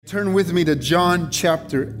Turn with me to John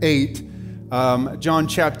chapter 8. John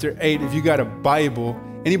chapter 8. If you got a Bible,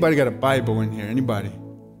 anybody got a Bible in here? Anybody?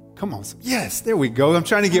 Come on. Yes, there we go. I'm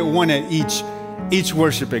trying to get one at each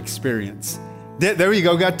worship experience. There you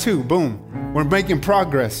go. Got two. Boom. We're making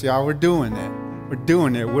progress, y'all. We're doing it. We're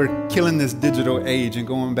doing it. We're killing this digital age and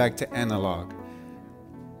going back to analog.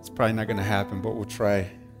 It's probably not going to happen, but we'll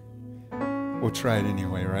try. We'll try it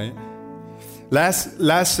anyway, right? Last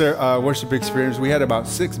worship experience, we had about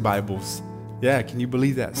 6 Bibles. Yeah, can you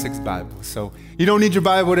believe that? 6 Bibles. So you don't need your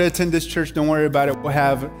Bible to attend this church. Don't worry about it. We'll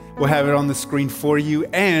have it on the screen for you.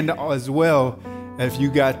 And as well, if you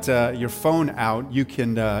got your phone out, you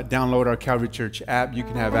can download our Calvary Church app. You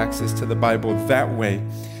can have access to the Bible that way.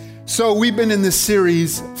 So we've been in this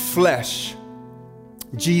series, Flesh.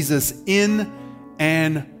 Jesus in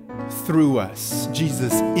and through us.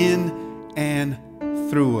 Jesus in and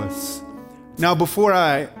through us. Now, before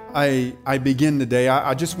I begin today,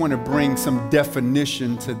 I just want to bring some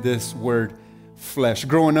definition to this word flesh.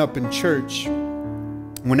 Growing up in church,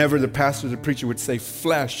 whenever the pastor or the preacher would say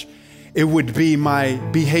flesh, it would be my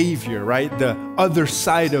behavior, right? The other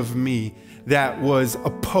side of me that was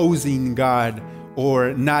opposing God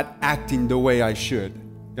or not acting the way I should.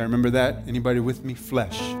 You remember that? Anybody with me?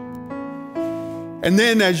 Flesh. And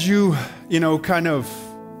then as you kind of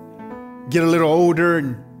get a little older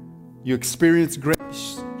and you experience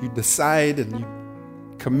grace, you decide and you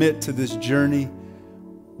commit to this journey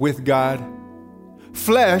with God.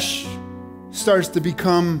 Flesh starts to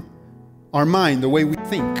become our mind, the way we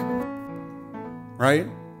think, right?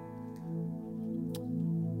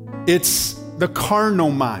 It's the carnal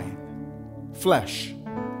mind, flesh,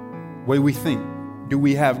 way we think. Do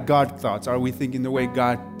we have God thoughts? Are we thinking the way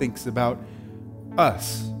God thinks about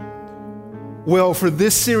us? Well, for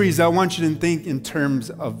this series, I want you to think in terms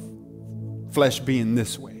of flesh being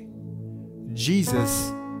this way.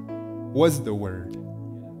 Jesus was the Word.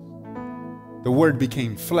 The Word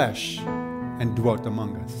became flesh and dwelt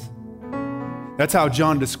among us. That's how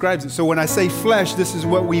John describes it. So when I say flesh, this is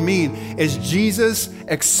what we mean. Is Jesus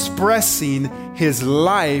expressing his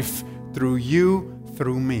life through you,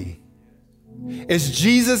 through me. Is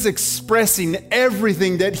Jesus expressing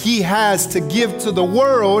everything that he has to give to the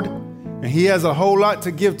world, and he has a whole lot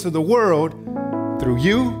to give to the world through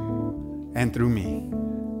you and through me.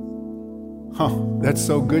 That's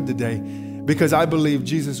so good today, because I believe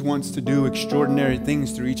Jesus wants to do extraordinary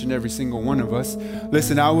things through each and every single one of us.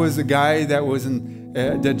 Listen, I was a guy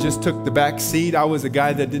that just took the back seat. I was a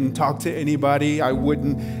guy that didn't talk to anybody. I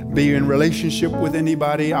wouldn't be in relationship with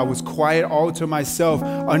anybody. I was quiet all to myself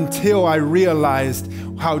until I realized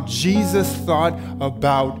how Jesus thought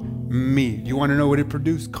about me. You want to know what it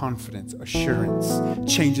produced? Confidence, assurance,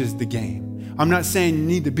 changes the game. I'm not saying you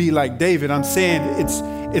need to be like David. I'm saying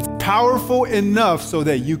it's powerful enough so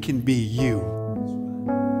that you can be you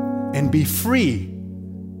and be free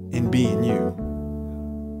in being you.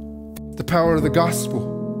 The power of the gospel.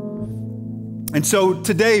 And so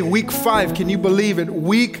today, week 5, can you believe it?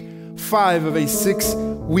 Week 5 of a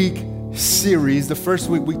 6-week series. The first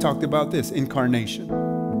week we talked about this, incarnation.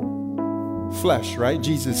 Flesh, right?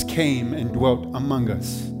 Jesus came and dwelt among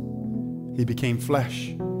us. He became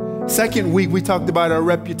flesh. Second week, we talked about our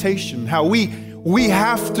reputation, how we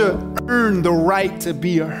have to earn the right to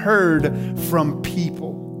be heard from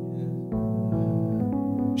people.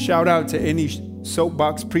 Shout out to any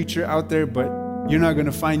soapbox preacher out there, but you're not going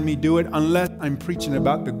to find me do it unless I'm preaching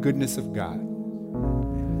about the goodness of God,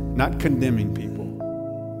 not condemning people.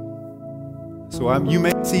 So you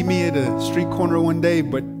may see me at a street corner one day,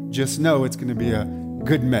 but just know it's going to be a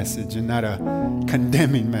good message and not a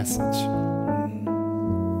condemning message.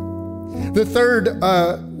 The third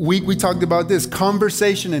week, we talked about this,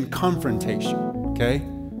 conversation and confrontation, okay?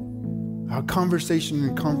 Our conversation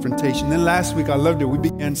and confrontation. Then last week, I loved it. We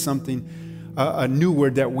began something, a new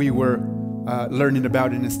word that we were learning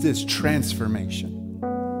about, and it's this, transformation.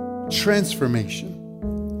 Transformation.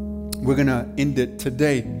 We're going to end it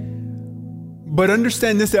today. But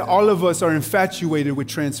understand this, that all of us are infatuated with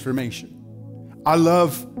transformation. I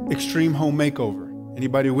love Extreme Home Makeover.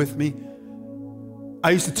 Anybody with me? I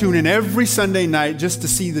used to tune in every Sunday night just to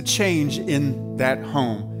see the change in that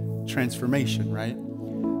home. Transformation, right?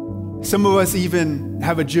 Some of us even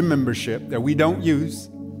have a gym membership that we don't use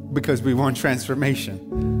because we want transformation.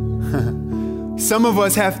 Some of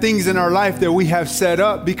us have things in our life that we have set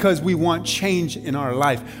up because we want change in our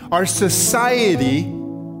life. Our society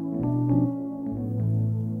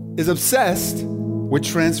is obsessed with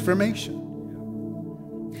transformation.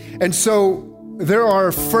 And so there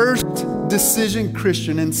are first decision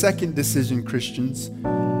Christian and second decision Christians.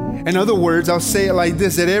 In other words, I'll say it like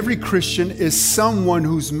this, that every Christian is someone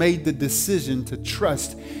who's made the decision to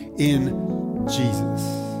trust in Jesus.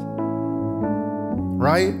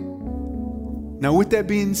 Right? Now, with that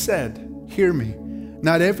being said, hear me.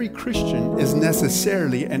 Not every Christian is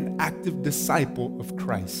necessarily an active disciple of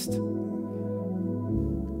Christ.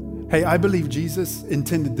 Hey, I believe Jesus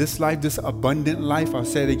intended this life, this abundant life. I'll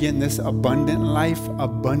say it again, this abundant life,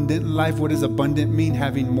 abundant life. What does abundant mean?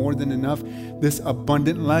 Having more than enough. This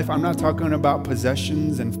abundant life, I'm not talking about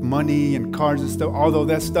possessions and money and cars and stuff, although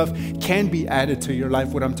that stuff can be added to your life.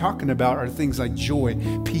 What I'm talking about are things like joy,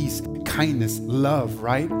 peace, kindness, love,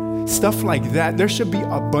 right? Stuff like that. There should be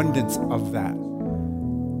abundance of that.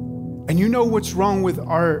 And you know what's wrong with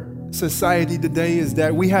our society today is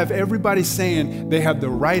that we have everybody saying they have the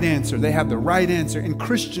right answer. They have the right answer. And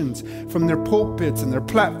Christians from their pulpits and their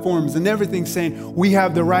platforms and everything saying we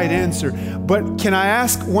have the right answer. But can I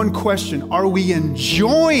ask one question? Are we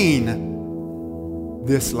enjoying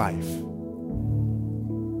this life?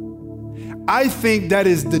 I think that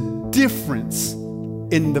is the difference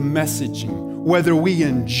in the messaging, whether we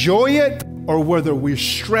enjoy it or whether we're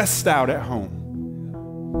stressed out at home.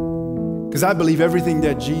 Because I believe everything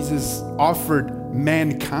that Jesus offered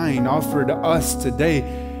mankind, offered us today,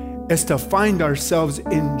 is to find ourselves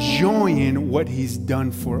enjoying what he's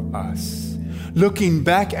done for us. Looking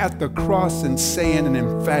back at the cross and saying an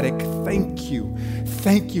emphatic thank you.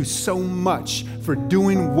 Thank you so much for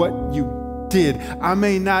doing what you did. I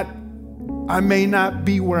may not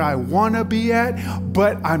be where I want to be at,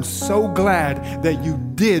 but I'm so glad that you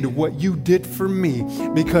did what you did for me,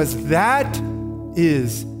 because that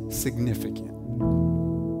is significant.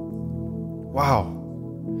 Wow.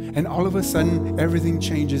 And all of a sudden, everything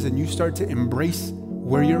changes and you start to embrace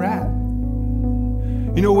where you're at.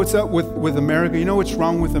 You know what's up with America? You know what's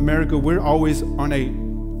wrong with America? We're always on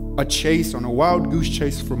a chase, on a wild goose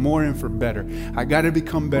chase for more and for better. I got to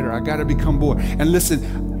become better. I got to become more. And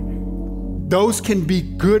listen, those can be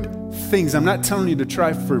good things. I'm not telling you to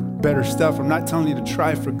try for better stuff. I'm not telling you to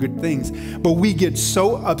try for good things. But we get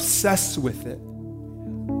so obsessed with it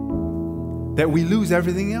that we lose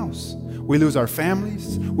everything else. We lose our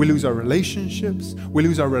families. We lose our relationships. We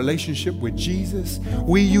lose our relationship with Jesus.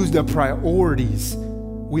 We use the priorities.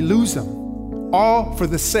 We lose them, all for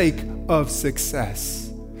the sake of success.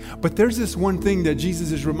 But there's this one thing that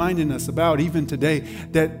Jesus is reminding us about even today,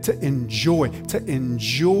 that to enjoy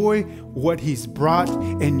what he's brought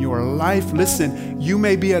in your life. Listen, you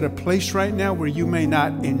may be at a place right now where you may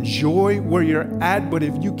not enjoy where you're at, but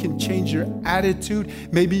if you can change your attitude,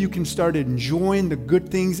 maybe you can start enjoying the good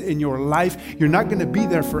things in your life. You're not going to be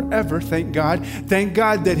there forever, thank God. Thank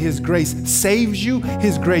God that his grace saves you,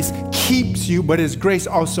 his grace keeps you, but his grace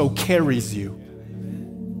also carries you.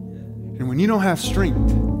 And when you don't have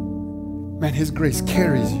strength, man, his grace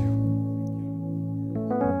carries you.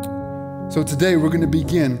 So today we're going to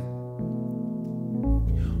begin.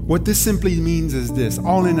 What this simply means is this,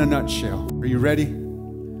 all in a nutshell. Are you ready?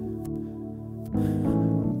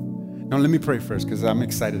 Now let me pray first, because I'm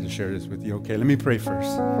excited to share this with you. Okay, let me pray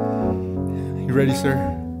first. You ready, sir?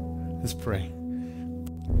 Let's pray.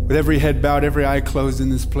 With every head bowed, every eye closed in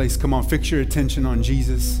this place, come on, fix your attention on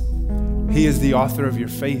Jesus. He is the author of your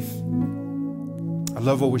faith. I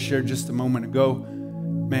love what was shared just a moment ago.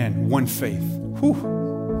 Man, one faith.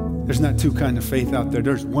 Whew. There's not two kinds of faith out there.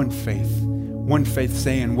 There's one faith. One faith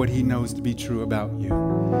saying what he knows to be true about you.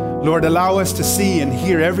 Lord, allow us to see and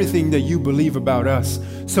hear everything that you believe about us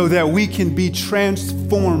so that we can be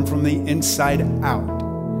transformed from the inside out.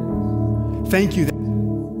 Thank you that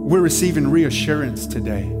we're receiving reassurance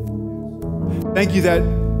today. Thank you that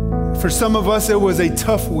for some of us it was a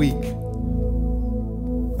tough week.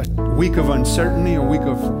 A week of uncertainty, a week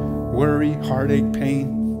of worry, heartache,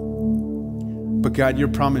 pain. But God, your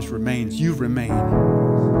promise remains. You remain.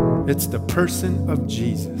 It's the person of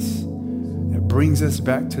Jesus that brings us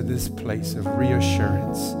back to this place of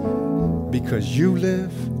reassurance. Because you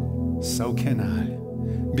live, so can I.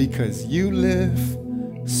 Because you live,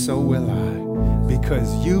 so will I.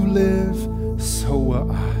 Because you live, so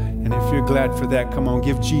will I. And if you're glad for that, come on,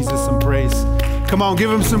 give Jesus some praise. Come on, give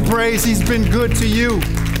him some praise. He's been good to you.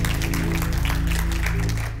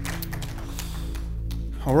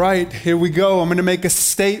 All right, here we go. I'm going to make a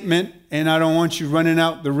statement, and I don't want you running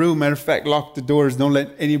out the room. Matter of fact, lock the doors. Don't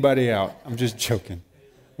let anybody out. I'm just joking.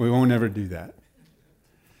 We won't ever do that.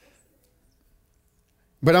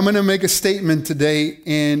 But I'm going to make a statement today,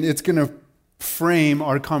 and it's going to frame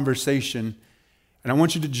our conversation. And I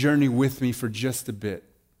want you to journey with me for just a bit.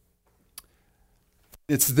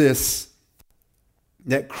 It's this,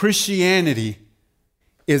 that Christianity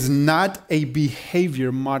is not a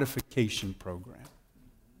behavior modification program.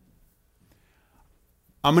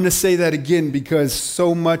 I'm going to say that again because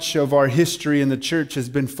so much of our history in the church has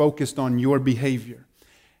been focused on your behavior.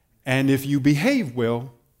 And if you behave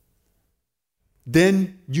well,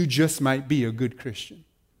 then you just might be a good Christian.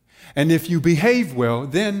 And if you behave well,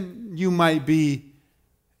 then you might be,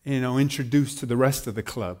 introduced to the rest of the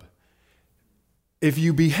club. If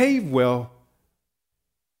you behave well,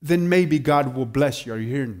 then maybe God will bless you. Are you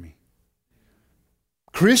hearing me?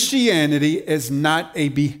 Christianity is not a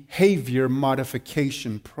behavior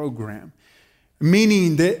modification program,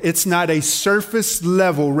 meaning that it's not a surface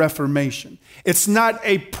level reformation. It's not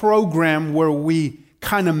a program where we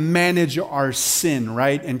kind of manage our sin,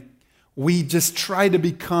 right? And we just try to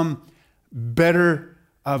become better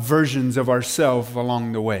versions of ourselves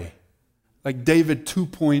along the way. Like David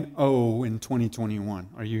 2.0 in 2021.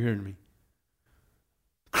 Are you hearing me?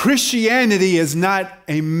 Christianity is not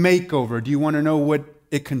a makeover. Do you want to know what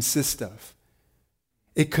it consists of?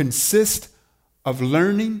 It consists of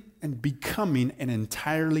learning and becoming an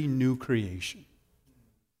entirely new creation.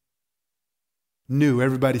 New.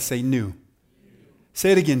 Everybody say new.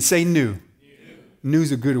 Say it again. Say new.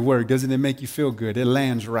 New's a good word. Doesn't it make you feel good? It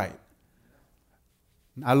lands right.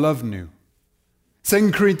 I love new.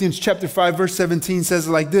 2 Corinthians chapter 5, verse 17 says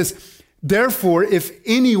it like this. Therefore, if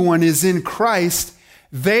anyone is in Christ,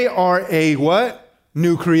 they are a what?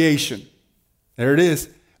 New creation. There it is.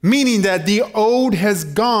 Meaning that the old has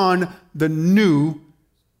gone, the new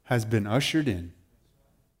has been ushered in.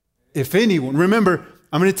 If anyone, remember,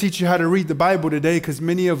 I'm going to teach you how to read the Bible today because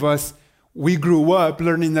many of us, we grew up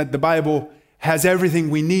learning that the Bible has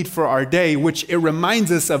everything we need for our day, which it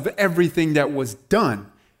reminds us of everything that was done.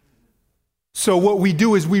 So what we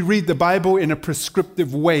do is we read the Bible in a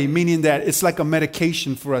prescriptive way, meaning that it's like a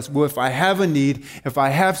medication for us. Well, if I have a need, if I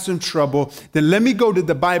have some trouble, then let me go to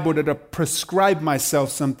the Bible to prescribe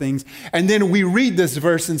myself some things. And then we read this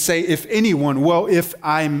verse and say, if anyone, well, if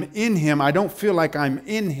I'm in him, I don't feel like I'm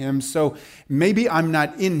in him, so maybe I'm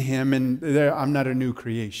not in him and I'm not a new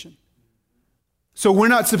creation. So we're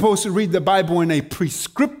not supposed to read the Bible in a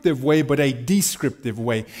prescriptive way, but a descriptive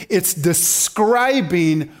way. It's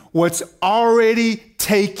describing what's already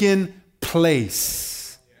taken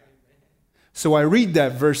place. So I read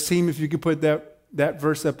that verse. Team, if you could put that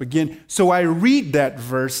verse up again. So I read that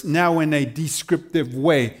verse now in a descriptive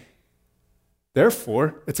way.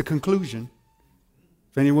 Therefore, it's a conclusion.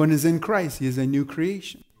 If anyone is in Christ, he is a new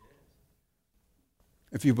creation.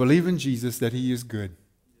 If you believe in Jesus that he is good,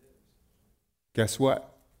 guess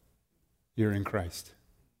what? You're in Christ.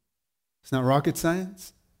 It's not rocket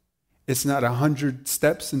science. It's not 100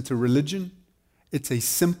 steps into religion. It's a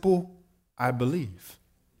simple, I believe.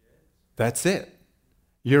 That's it.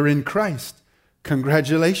 You're in Christ.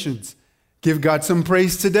 Congratulations. Give God some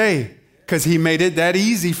praise today because he made it that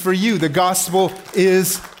easy for you. The gospel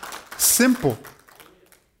is simple.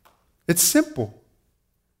 It's simple.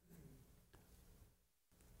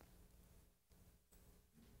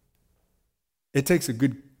 It takes a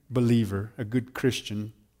good believer, a good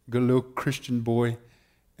Christian, a good little Christian boy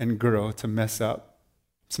and girl to mess up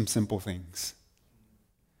some simple things.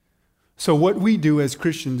 So what we do as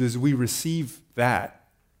Christians is we receive that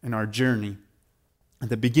in our journey, at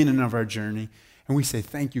the beginning of our journey, and we say,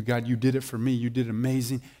 thank you, God, you did it for me. You did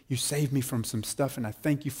amazing. You saved me from some stuff, and I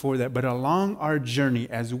thank you for that. But along our journey,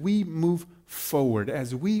 as we move forward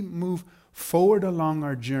along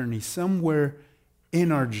our journey, somewhere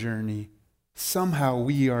in our journey, somehow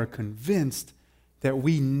we are convinced that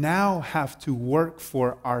we now have to work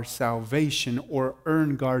for our salvation or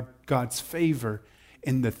earn God's favor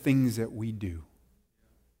in the things that we do.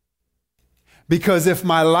 Because if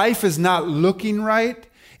my life is not looking right,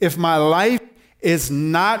 if my life is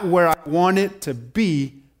not where I want it to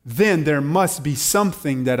be, then there must be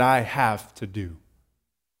something that I have to do.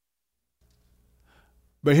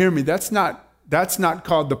 But hear me, that's not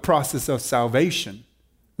called the process of salvation.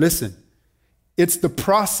 Listen. It's the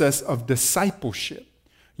process of discipleship.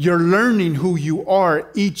 You're learning who you are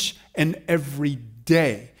each and every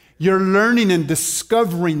day. You're learning and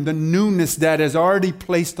discovering the newness that is already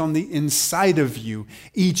placed on the inside of you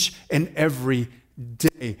each and every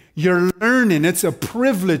day. You're learning. It's a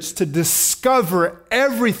privilege to discover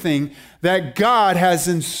everything that God has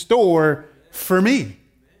in store for me.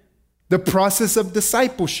 The process of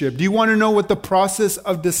discipleship. Do you want to know what the process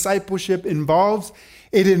of discipleship involves?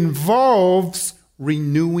 It involves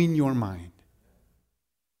renewing your mind.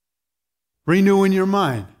 Renewing your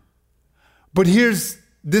mind. But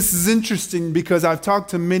this is interesting because I've talked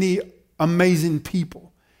to many amazing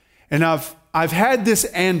people. And I've had this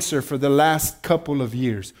answer for the last couple of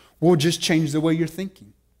years. Well, just change the way you're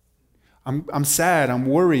thinking. I'm sad, I'm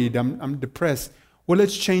worried, I'm depressed. Well,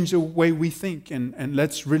 let's change the way we think and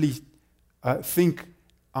let's really think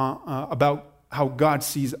about how God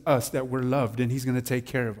sees us, that we're loved and he's going to take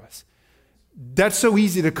care of us. That's so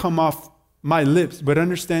easy to come off my lips, but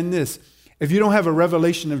understand this. If you don't have a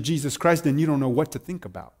revelation of Jesus Christ, then you don't know what to think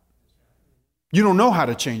about. You don't know how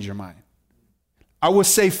to change your mind. I was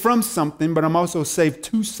saved from something, but I'm also saved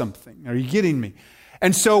to something. Are you getting me?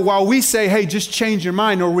 And so while we say, hey, just change your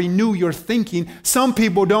mind or renew your thinking, some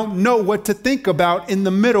people don't know what to think about in the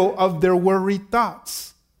middle of their worried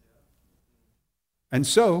thoughts. And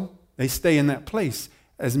so they stay in that place.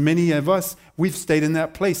 As many of us, we've stayed in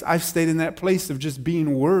that place. I've stayed in that place of just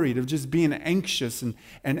being worried, of just being anxious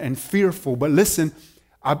and fearful. But listen,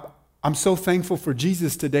 I'm so thankful for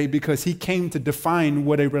Jesus today because he came to define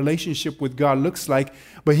what a relationship with God looks like,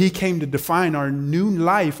 but he came to define our new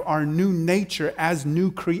life, our new nature as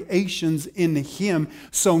new creations in him.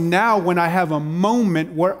 So now when I have a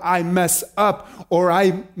moment where I mess up or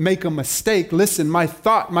I make a mistake, listen, my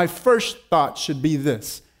first thought should be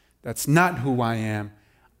this: that's not who I am.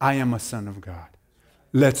 I am a son of God.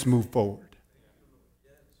 Let's move forward.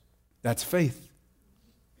 That's faith.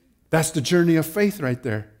 That's the journey of faith right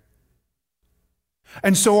there.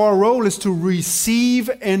 And so our role is to receive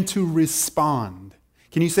and to respond.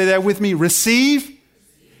 Can you say that with me? Receive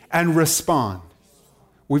and respond.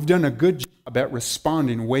 We've done a good job at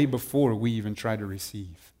responding way before we even try to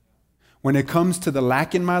receive. When it comes to the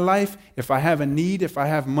lack in my life, if I have a need, if I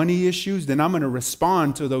have money issues, then I'm going to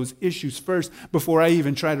respond to those issues first before I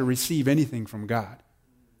even try to receive anything from God.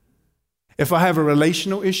 If I have a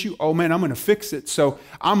relational issue, oh man, I'm going to fix it. So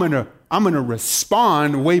I'm going to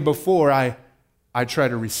respond way before I try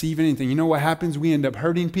to receive anything. You know what happens? We end up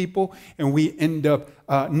hurting people and we end up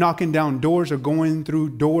knocking down doors or going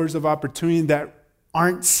through doors of opportunity that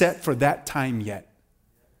aren't set for that time yet.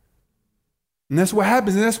 And that's what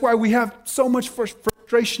happens. And that's why we have so much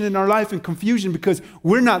frustration in our life and confusion, because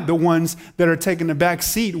we're not the ones that are taking the back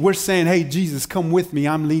seat. We're saying, hey, Jesus, come with me.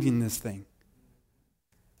 I'm leading this thing.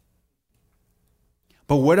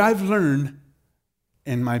 But what I've learned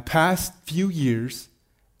in my past few years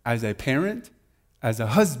as a parent, as a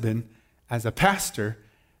husband, as a pastor,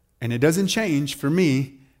 and it doesn't change for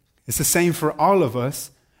me, it's the same for all of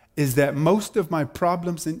us, is that most of my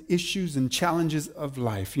problems and issues and challenges of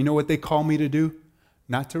life, you know what they call me to do?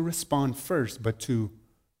 Not to respond first, but to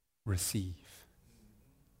receive.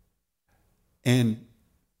 And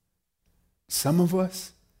some of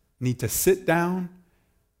us need to sit down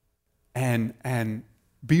and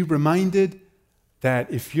be reminded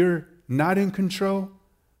that if you're not in control,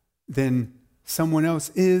 then someone else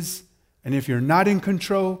is. And if you're not in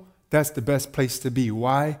control, that's the best place to be.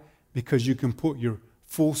 Why? Because you can put your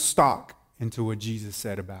full stock into what Jesus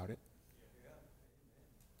said about it.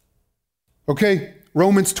 Okay,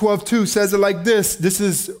 Romans 12:2 says it like this. This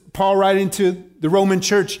is Paul writing to the Roman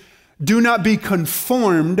church. Do not be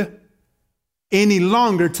conformed any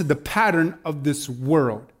longer to the pattern of this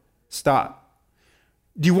world. Stop.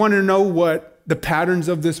 Do you want to know what the patterns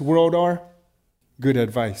of this world are? Good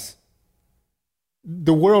advice.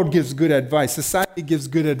 The world gives good advice. Society gives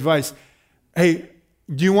good advice. Hey,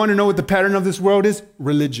 do you want to know what the pattern of this world is?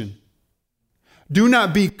 Religion. Do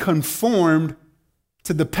not be conformed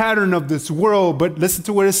to the pattern of this world, but listen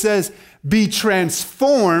to what it says. Be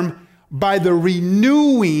transformed by the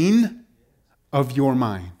renewing of your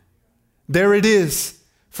mind. There it is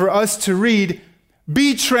for us to read.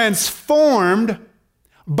 Be transformed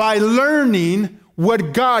by learning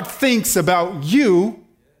what God thinks about you.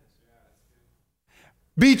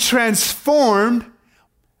 Be transformed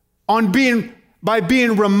by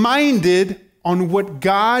being reminded on what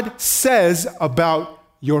God says about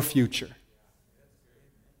your future.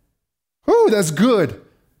 Oh, that's good.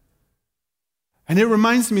 And it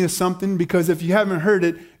reminds me of something, because if you haven't heard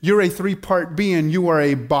it, you're a three-part being. You are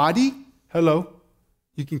a body. Hello.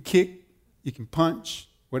 You can kick, you can punch,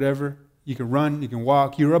 whatever. You can run, you can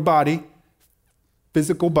walk. You're a body,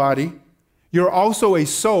 physical body. You're also a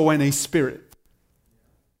soul and a spirit.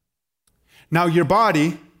 Now, your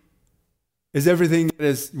body is everything that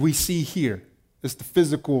is we see here. It's the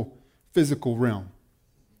physical realm.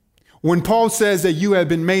 When Paul says that you have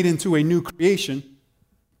been made into a new creation,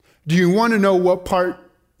 do you want to know what part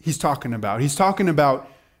he's talking about? He's talking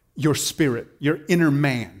about your spirit, your inner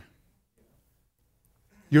man,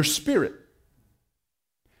 your spirit.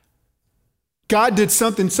 God did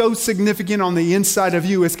something so significant on the inside of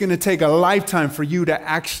you, it's going to take a lifetime for you to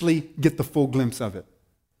actually get the full glimpse of it.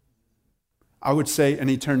 I would say an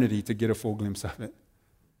eternity to get a full glimpse of it.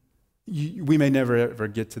 We may never ever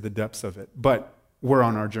get to the depths of it, but we're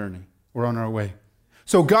on our journey. We're on our way.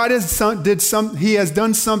 So God He has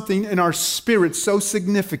done something in our spirit so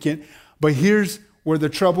significant, but here's where the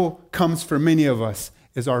trouble comes for many of us,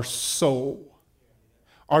 is our soul.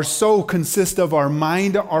 Our soul consists of our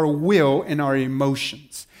mind, our will, and our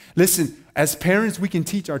emotions. Listen, as parents, we can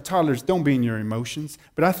teach our toddlers, don't be in your emotions.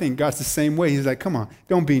 But I think God's the same way. He's like, come on,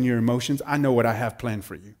 don't be in your emotions. I know what I have planned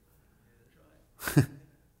for you.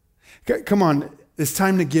 Come on, it's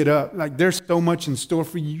time to get up. Like, there's so much in store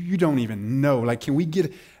for you, you don't even know. Like,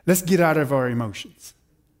 let's get out of our emotions.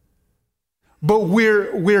 But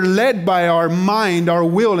we're led by our mind, our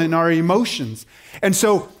will, and our emotions. And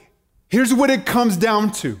so here's what it comes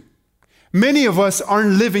down to. Many of us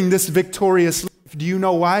aren't living this victorious life. Do you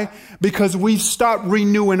know why? Because we've stopped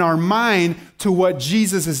renewing our mind to what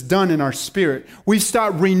Jesus has done in our spirit. We've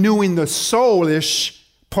stopped renewing the soulish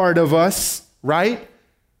part of us, right?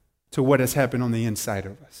 To what has happened on the inside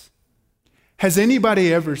of us. Has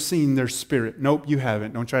anybody ever seen their spirit? Nope, you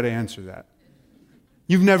haven't. Don't try to answer that.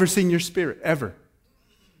 You've never seen your spirit, ever.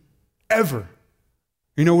 Ever.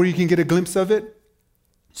 You know where you can get a glimpse of it?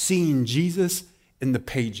 Seeing Jesus in the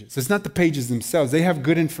pages. It's not the pages themselves. They have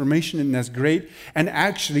good information, and that's great. And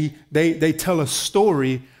actually, they tell a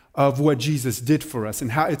story of what Jesus did for us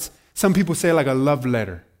and how it's, some people say like a love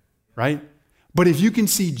letter, right? But if you can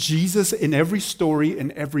see Jesus in every story,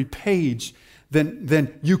 in every page,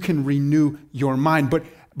 then you can renew your mind.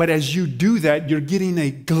 But as you do that, you're getting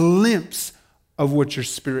a glimpse of what your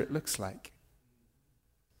spirit looks like.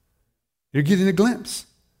 You're getting a glimpse.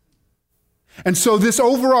 And so this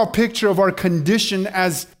overall picture of our condition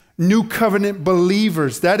as new covenant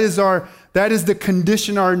believers, that is the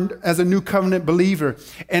condition as a new covenant believer.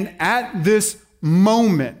 And at this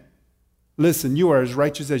moment, listen, you are as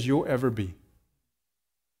righteous as you'll ever be.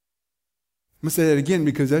 I'm going to say that again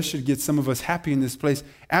because that should get some of us happy in this place.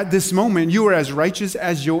 At this moment, you are as righteous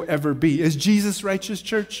as you'll ever be. Is Jesus righteous,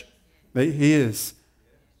 church? He is.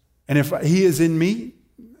 And if he is in me,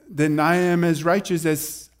 then I am as righteous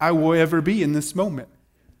as I will ever be in this moment.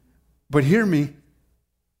 But hear me,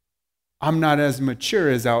 I'm not as mature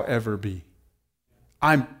as I'll ever be.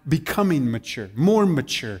 I'm becoming mature, more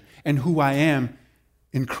mature in who I am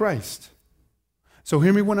in Christ. So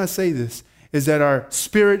hear me when I say this, is that our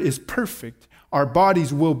spirit is perfect, our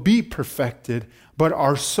bodies will be perfected, but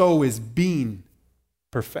our soul is being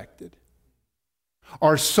perfected.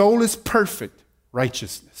 Our soul is perfect,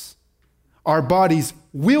 righteousness. Our bodies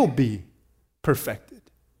will be perfected.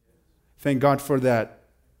 Thank God for that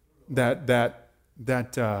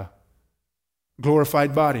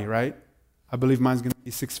glorified body, right? I believe mine's going to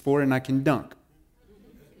be 6'4" and I can dunk.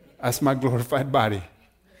 That's my glorified body.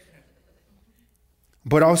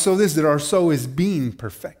 But also this, that our soul is being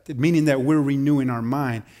perfected, meaning that we're renewing our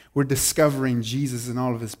mind. We're discovering Jesus and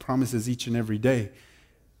all of his promises each and every day.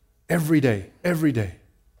 Every day, every day.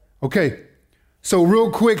 Okay, so real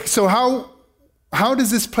quick, so how does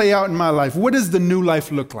this play out in my life? What does the new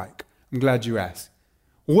life look like? I'm glad you asked.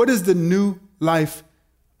 What does the new life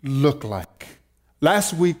look like?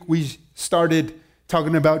 Last week, we started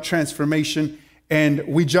talking about transformation, and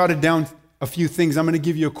we jotted down a few things. I'm going to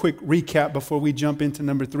give you a quick recap before we jump into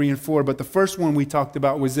number 3 and 4. But the first one we talked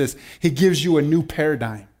about was this. He gives you a new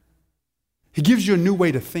paradigm. He gives you a new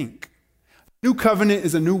way to think. New covenant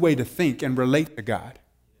is a new way to think and relate to God.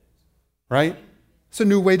 Right? It's a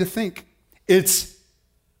new way to think. It's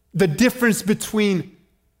the difference between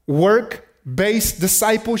work-based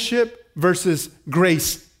discipleship versus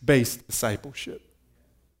grace-based discipleship.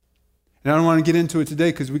 And I don't want to get into it today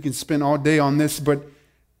because we can spend all day on this, but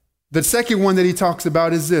the second one that he talks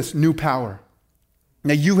about is this, new power.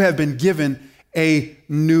 Now you have been given a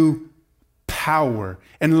new power.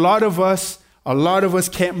 And a lot of us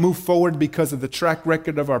can't move forward because of the track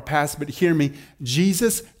record of our past, but hear me,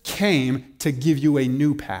 Jesus came to give you a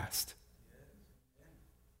new past.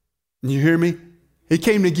 You hear me? He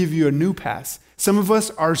came to give you a new past. Some of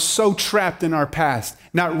us are so trapped in our past,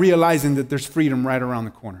 not realizing that there's freedom right around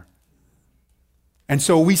the corner. And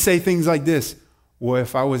so we say things like this, well,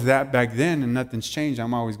 if I was that back then and nothing's changed,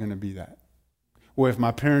 I'm always going to be that. Well, if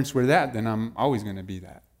my parents were that, then I'm always going to be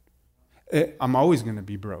that. I'm always going to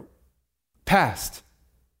be broke. Past.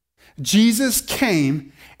 Jesus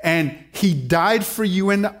came and he died for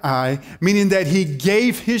you and I, meaning that he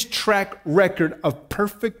gave his track record of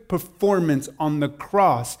perfect performance on the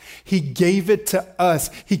cross. He gave it to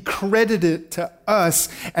us. He credited it to us.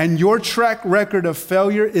 And your track record of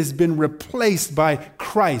failure has been replaced by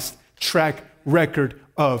Christ's track record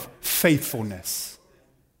of faithfulness.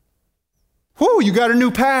 Whoo, you got a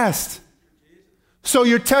new past. So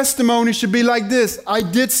your testimony should be like this. I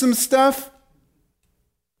did some stuff,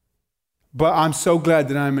 But I'm so glad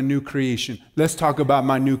that I'm a new creation. Let's talk about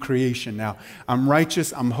my new creation now. I'm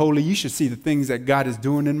righteous. I'm holy. You should see the things that God is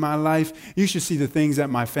doing in my life. You should see the things that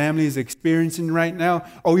my family is experiencing right now.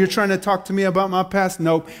 Oh, you're trying to talk to me about my past?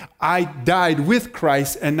 Nope. I died with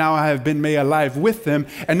Christ, and now I have been made alive with him.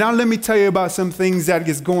 And now let me tell you about some things that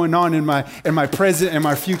is going on in my present and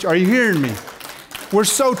my future. Are you hearing me? We're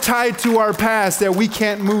so tied to our past that we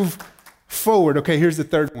can't move forward. Okay, here's the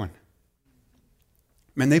third one.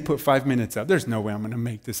 Man, they put 5 minutes up. There's no way I'm going to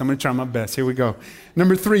make this. I'm going to try my best. Here we go.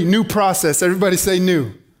 Number 3, new process. Everybody say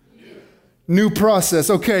new. New process.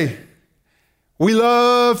 Okay. We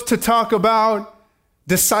love to talk about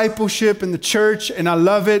discipleship in the church, and I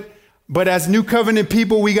love it. But as new covenant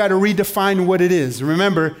people, we got to redefine what it is.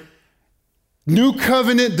 Remember, new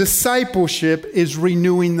covenant discipleship is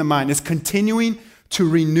renewing the mind. It's continuing to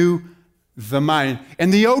renew the mind.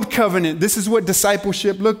 And the old covenant, this is what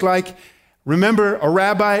discipleship looked like. Remember, a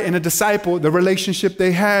rabbi and a disciple, the relationship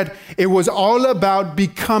they had, it was all about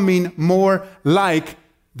becoming more like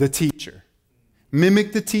the teacher.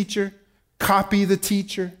 Mimic the teacher, copy the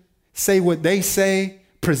teacher, say what they say,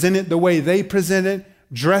 present it the way they present it,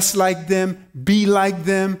 dress like them, be like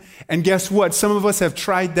them. And guess what? Some of us have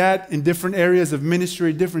tried that in different areas of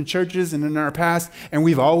ministry, different churches, and in our past, and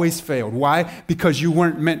we've always failed. Why? Because you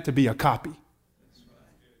weren't meant to be a copy.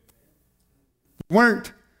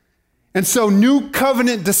 Weren't. And so new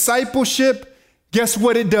covenant discipleship, guess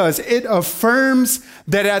what it does? It affirms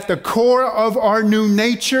that at the core of our new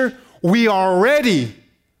nature, we already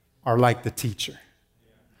are like the teacher.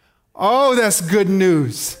 Oh, that's good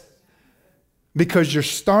news. Because you're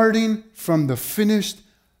starting from the finished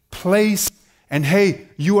place. And hey,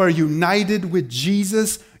 you are united with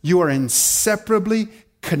Jesus. You are inseparably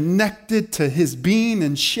connected to his being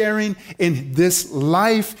and sharing in this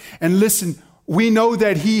life. And listen, we know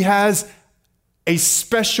that he has a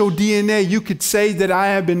special DNA. You could say that I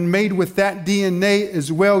have been made with that DNA as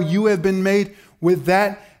well. You have been made with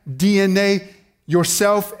that DNA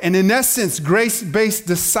yourself. And in essence, grace-based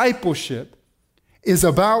discipleship is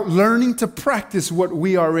about learning to practice what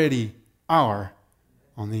we already are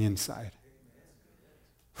on the inside.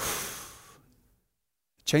 It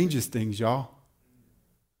changes things, y'all.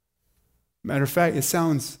 Matter of fact, it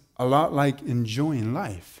sounds a lot like enjoying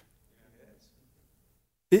life.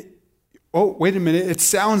 Oh, wait a minute. It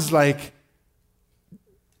sounds like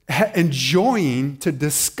enjoying to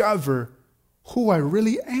discover who I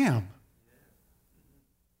really am.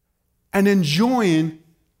 And enjoying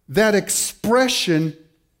that expression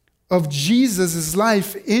of Jesus'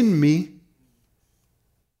 life in me,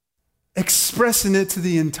 expressing it to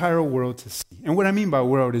the entire world to see. And what I mean by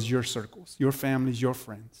world is your circles, your families, your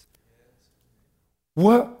friends.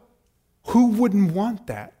 Who wouldn't want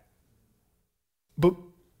that? But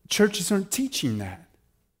churches aren't teaching that.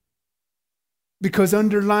 Because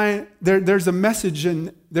there's a message,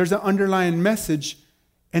 and there's an underlying message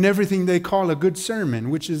in everything they call a good sermon,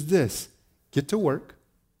 which is this: get to work,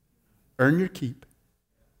 earn your keep,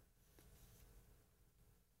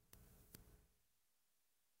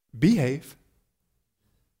 behave,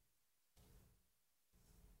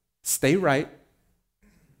 stay right,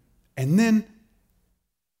 and then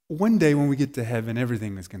one day when we get to heaven,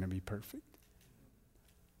 everything is going to be perfect.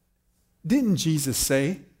 Didn't Jesus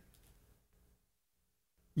say,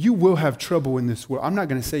 you will have trouble in this world? I'm not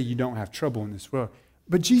going to say you don't have trouble in this world,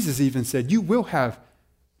 but Jesus even said, you will have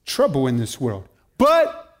trouble in this world,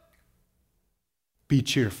 but be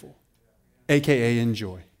cheerful, aka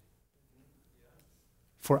enjoy.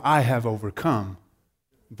 For I have overcome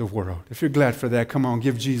the world. If you're glad for that, come on,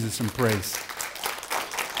 give Jesus some praise.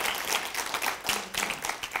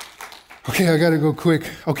 Okay, I got to go quick.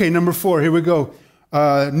 Okay, number 4, here we go.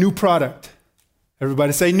 New product.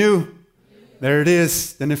 Everybody say new. There it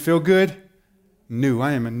is. Doesn't it feel good? New.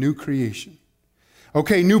 I am a new creation.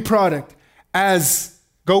 Okay, new product.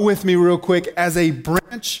 Go with me real quick. As a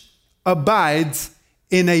branch abides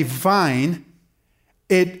in a vine,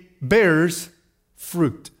 it bears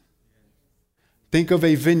fruit. Think of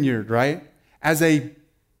a vineyard, right? As a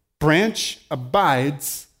branch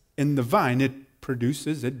abides in the vine, it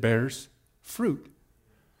bears fruit.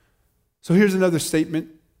 So here's another statement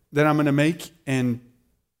that I'm going to make, and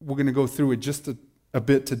we're going to go through it just a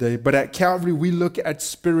bit today. But at Calvary, we look at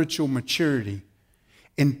spiritual maturity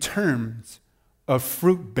in terms of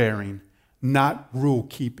fruit bearing, not rule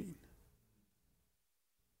keeping.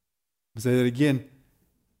 I'll say that again.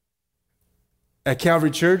 At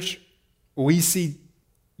Calvary Church, we see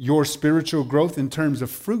your spiritual growth in terms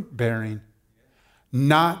of fruit bearing,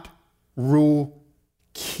 not rule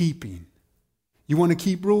keeping. You want to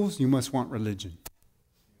keep rules? You must want religion.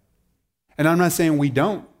 And I'm not saying we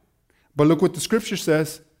don't, But look what the scripture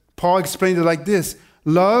says. Paul explained it like this: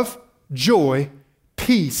 love, joy,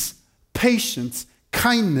 peace, patience,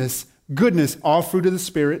 kindness, goodness, all fruit of the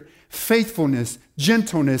Spirit, faithfulness,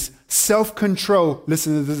 gentleness, self-control.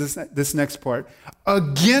 Listen to this next part.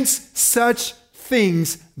 Against such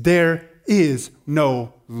things there is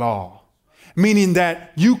no law. Meaning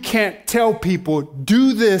that you can't tell people,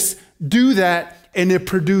 do this, do that, and it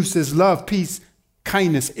produces love, peace,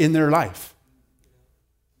 kindness in their life.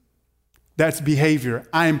 That's behavior.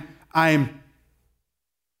 I'm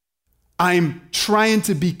trying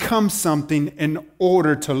to become something in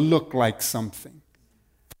order to look like something.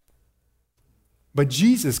 But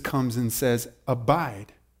Jesus comes and says,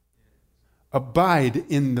 abide. Abide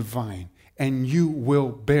in the vine, and you will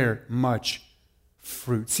bear much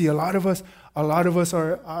fruit. See, a lot of us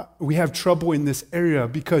we have trouble in this area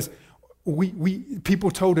because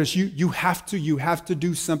people told us you have to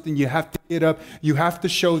do something. You have to get up. You have to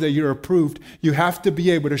show that you're approved. You have to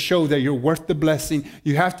be able to show that you're worth the blessing.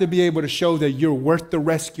 You have to be able to show that you're worth the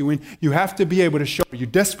rescuing. You have to be able to show, are you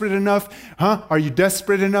desperate enough? Huh? Are you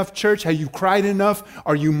desperate enough, church? Have you cried enough?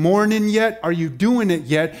 Are you mourning yet? Are you doing it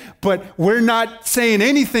yet? But we're not saying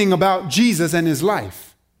anything about Jesus and his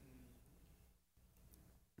life.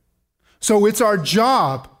 So it's our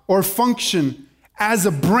job or function as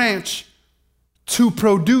a branch to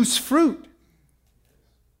produce fruit.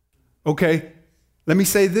 Okay, let me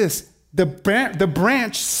say this. The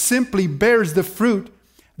branch simply bears the fruit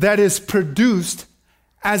that is produced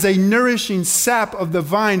as a nourishing sap of the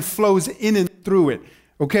vine flows in and through it.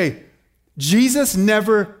 Okay, Jesus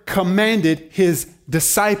never commanded his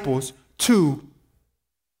disciples to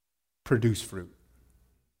produce fruit.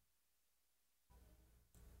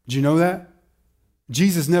 Did you know that?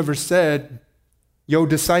 Jesus never said, yo,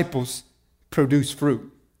 disciples, produce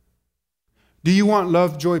fruit. Do you want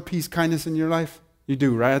love, joy, peace, kindness in your life? You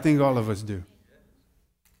do, right? I think all of us do.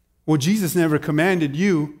 Well, Jesus never commanded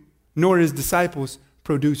you, nor his disciples,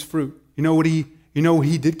 produce fruit. You know what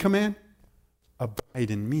he did command?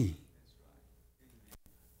 Abide in me.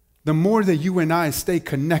 The more that you and I stay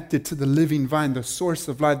connected to the living vine, the source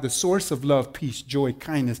of life, the source of love, peace, joy,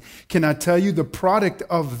 kindness, can I tell you the product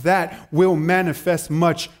of that will manifest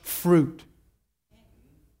much fruit.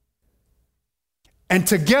 And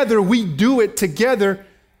together we do it together,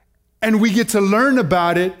 and we get to learn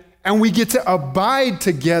about it, and we get to abide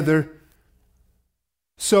together.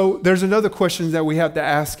 So there's another question that we have to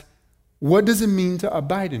ask. What does it mean to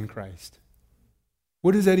abide in Christ?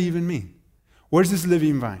 What does that even mean? Where's this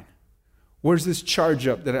living vine? Where's this charge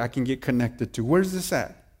up that I can get connected to? Where's this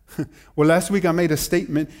at? Well, last week I made a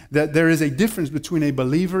statement that there is a difference between a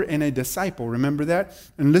believer and a disciple. Remember that?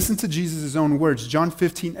 And listen to Jesus' own words. John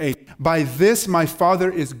 15:8. By this my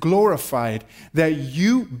Father is glorified, that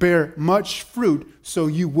you bear much fruit, so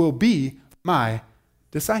you will be my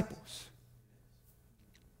disciples.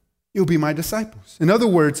 You'll be my disciples. In other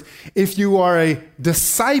words, if you are a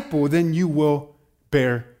disciple, then you will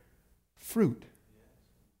bear fruit.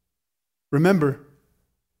 Remember,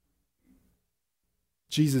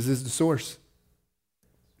 Jesus is the source.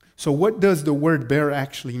 So what does the word bear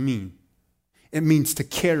actually mean? It means to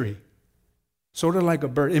carry. Sort of like a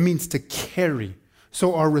bird. It means to carry.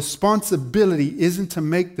 So our responsibility isn't to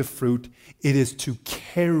make the fruit, it is to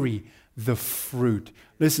carry the fruit.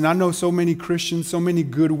 Listen, I know so many Christians, so many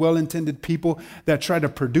good, well-intended people that try to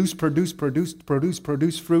produce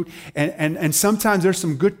fruit. And sometimes there's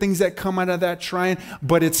some good things that come out of that trying,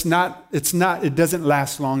 but it doesn't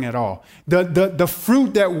last long at all. The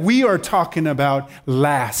fruit that we are talking about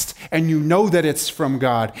lasts, and you know that it's from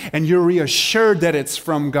God, and you're reassured that it's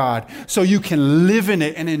from God, so you can live in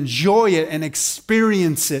it and enjoy it and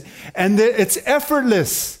experience it. And it's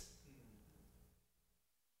effortless.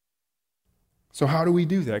 So how do we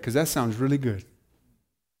do that? Because that sounds really good.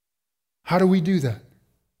 How do we do that?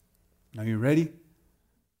 Are you ready?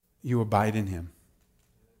 You abide in him.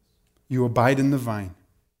 You abide in the vine.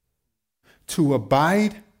 To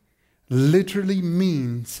abide literally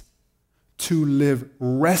means to live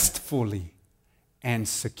restfully and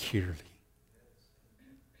securely.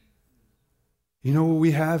 You know what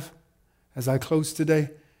we have as I close today?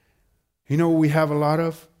 You know what we have a lot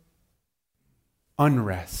of?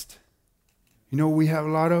 Unrest. You know, we have a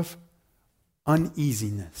lot of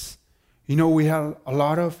uneasiness. You know, we have a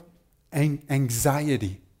lot of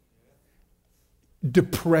anxiety,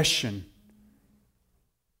 depression.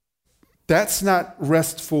 That's not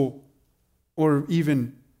restful or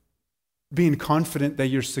even being confident that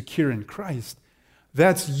you're secure in Christ.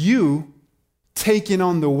 That's you taking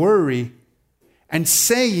on the worry and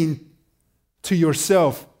saying to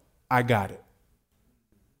yourself, I got it.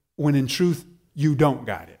 When in truth, you don't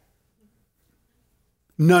got it.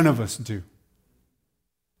 None of us do.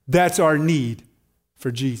 That's our need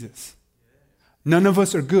for Jesus. None of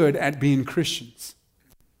us are good at being Christians.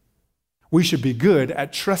 We should be good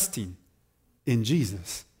at trusting in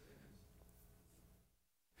Jesus.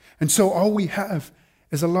 And so all we have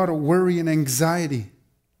is a lot of worry and anxiety.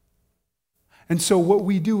 And so what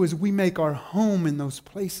we do is we make our home in those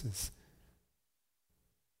places.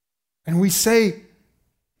 And we say,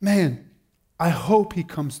 man, I hope he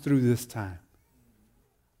comes through this time.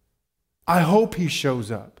 I hope he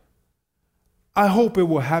shows up. I hope it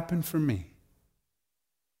will happen for me.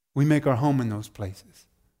 We make our home in those places.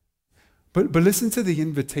 But listen to the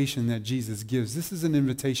invitation that Jesus gives. This is an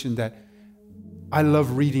invitation that I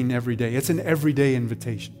love reading every day. It's an everyday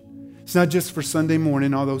invitation. It's not just for Sunday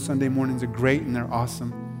morning, although Sunday mornings are great and they're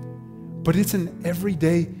awesome. But it's an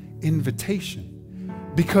everyday invitation.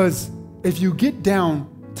 Because if you get down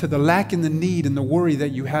to the lack and the need and the worry that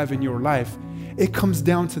you have in your life, it comes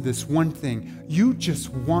down to this one thing. You just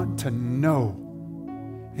want to know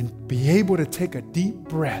and be able to take a deep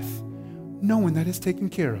breath, knowing that it's taken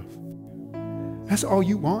care of. That's all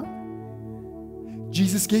you want.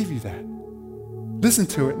 Jesus gave you that. Listen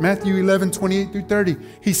to it. Matthew 11:28-30.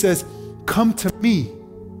 He says, come to me,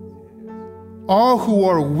 all who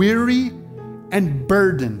are weary and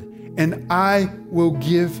burdened, and I will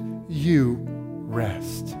give you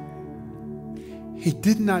rest. He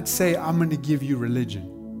did not say, I'm going to give you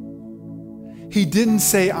religion. He didn't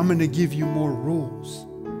say, I'm going to give you more rules.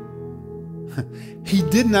 He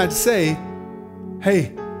did not say,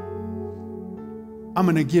 hey, I'm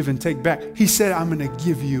going to give and take back. He said, I'm going to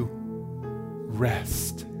give you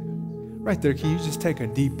rest. Right there, can you just take a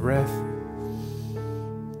deep breath?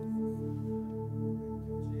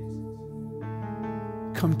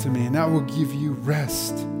 Come to me and I will give you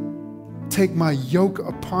rest. Take my yoke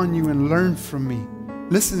upon you and learn from me.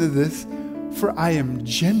 Listen to this. For I am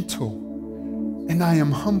gentle and I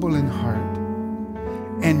am humble in heart.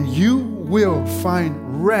 And you will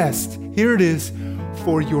find rest. Here it is,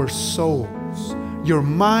 for your souls. Your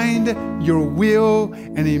mind, your will,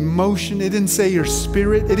 and emotion. It didn't say your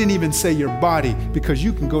spirit. It didn't even say your body, because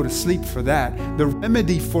you can go to sleep for that. The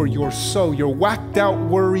remedy for your soul, your whacked out,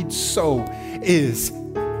 worried soul, is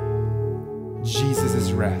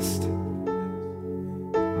Jesus' rest.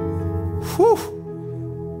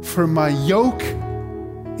 Whew. For my yoke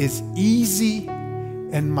is easy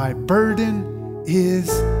and my burden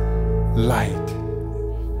is light.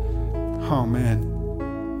 Oh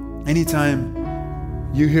man. Anytime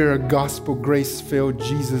you hear a gospel grace-filled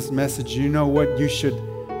Jesus message, you know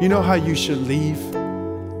how you should leave?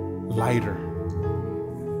 Lighter,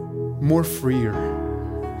 more freer.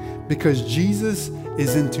 Because Jesus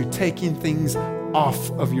is into taking things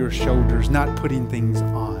off of your shoulders, not putting things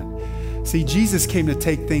on. See, Jesus came to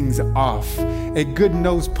take things off. A good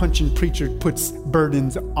nose-punching preacher puts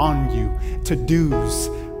burdens on you, to-dos,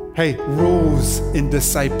 rules in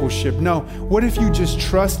discipleship. No, what if you just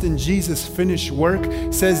trust in Jesus' finished work?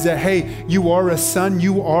 Says that, you are a son,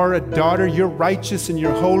 you are a daughter, you're righteous and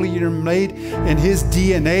you're holy, you're made in his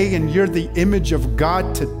DNA, and you're the image of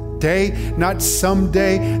God today, not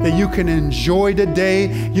someday, that you can enjoy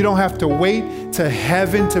today. You don't have to wait to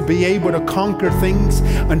heaven to be able to conquer things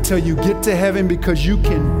until you get to heaven, because you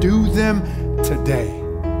can do them today.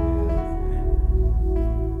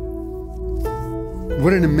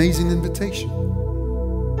 What an amazing invitation.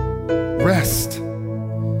 Rest.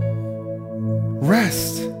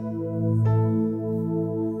 Rest.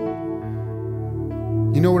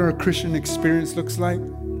 You know what our Christian experience looks like?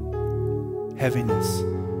 Heaviness.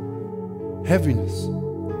 Heaviness.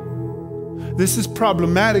 This is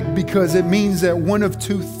problematic because it means that one of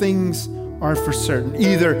two things are for certain.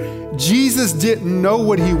 Either Jesus didn't know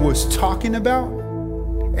what he was talking about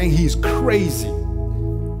and he's crazy,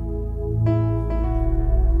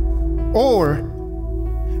 or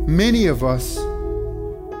many of us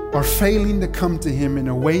are failing to come to him in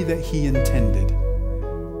a way that he intended.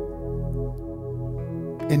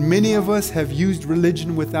 And many of us have used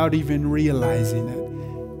religion without even realizing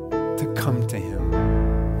it to come to him.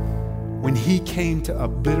 When he came to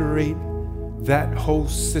obliterate that whole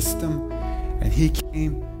system, and he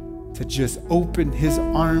came to just open his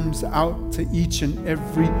arms out to each and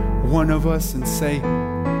every one of us and say,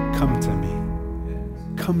 come to me.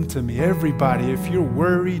 Come to me. Everybody, if you're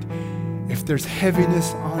worried, if there's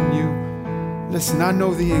heaviness on you, listen, I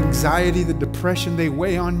know the anxiety, the depression, they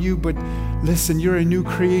weigh on you, but listen, you're a new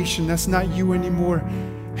creation. That's not you anymore.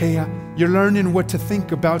 You're learning what to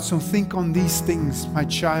think about, so think on these things, my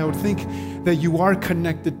child. Think that you are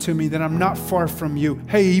connected to me, that I'm not far from you.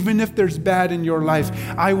 Hey, even if there's bad in your life,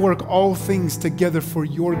 I work all things together for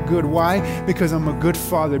your good. Why? Because I'm a good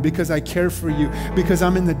father, because I care for you, because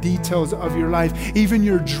I'm in the details of your life. Even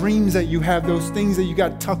your dreams that you have, those things that you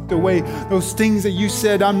got tucked away, those things that you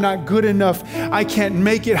said, I'm not good enough, I can't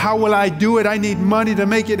make it, how will I do it? I need money to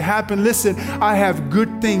make it happen. Listen, I have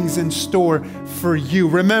good things in store for you.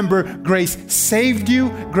 Remember, grace saved you,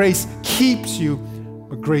 grace keeps you,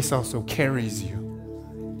 but grace also carries you.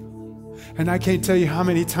 And I can't tell you how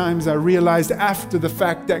many times I realized after the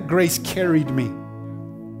fact that grace carried me.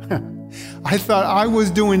 I thought I was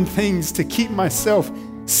doing things to keep myself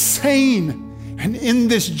sane and in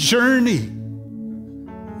this journey.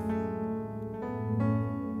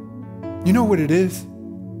 You know what it is?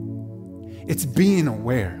 It's being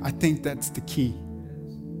aware. I think that's the key.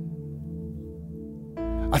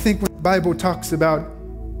 I think when the Bible talks about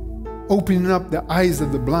opening up the eyes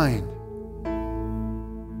of the blind,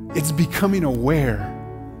 it's becoming aware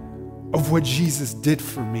of what Jesus did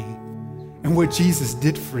for me and what Jesus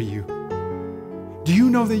did for you. Do you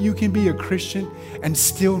know that you can be a Christian and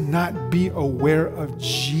still not be aware of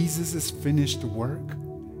Jesus' finished work?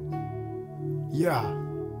 Yeah.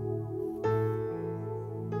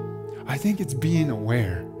 I think it's being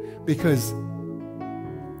aware, because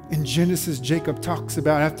in Genesis, Jacob talks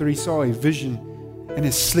about after he saw a vision in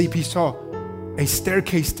his sleep, he saw a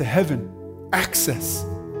staircase to heaven, access.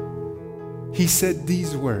 He said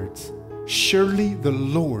these words, surely the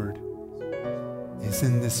Lord is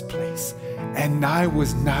in this place, and I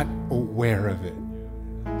was not aware of it.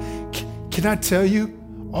 Can I tell you,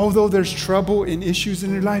 although there's trouble and issues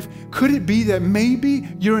in your life, could it be that maybe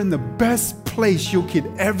you're in the best place you could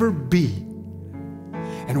ever be,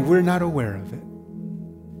 and we're not aware of it?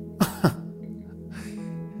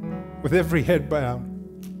 With every head bowed,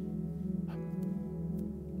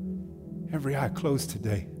 every eye closed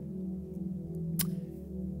today.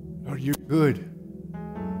 Lord, you're good.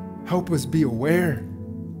 Help us be aware.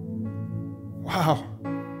 Wow.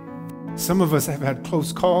 Some of us have had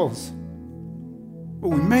close calls, but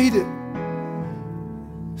we made it.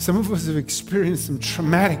 Some of us have experienced some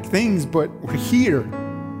traumatic things, but we're here.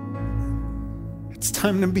 It's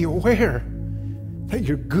time to be aware that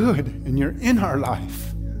you're good and you're in our life.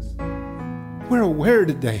 We're aware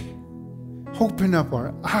today. Open up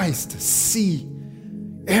our eyes to see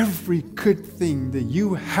every good thing that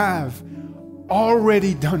you have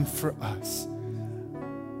already done for us.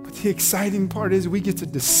 But the exciting part is we get to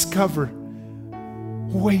discover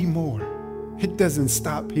way more. It doesn't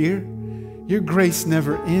stop here. Your grace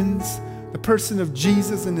never ends. The person of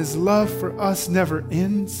Jesus and his love for us never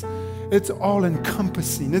ends. It's all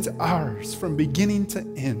encompassing. It's ours from beginning to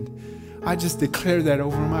end. I just declare that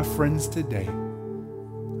over my friends today.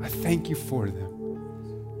 I thank you for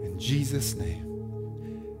them. In Jesus' name,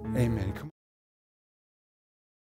 amen.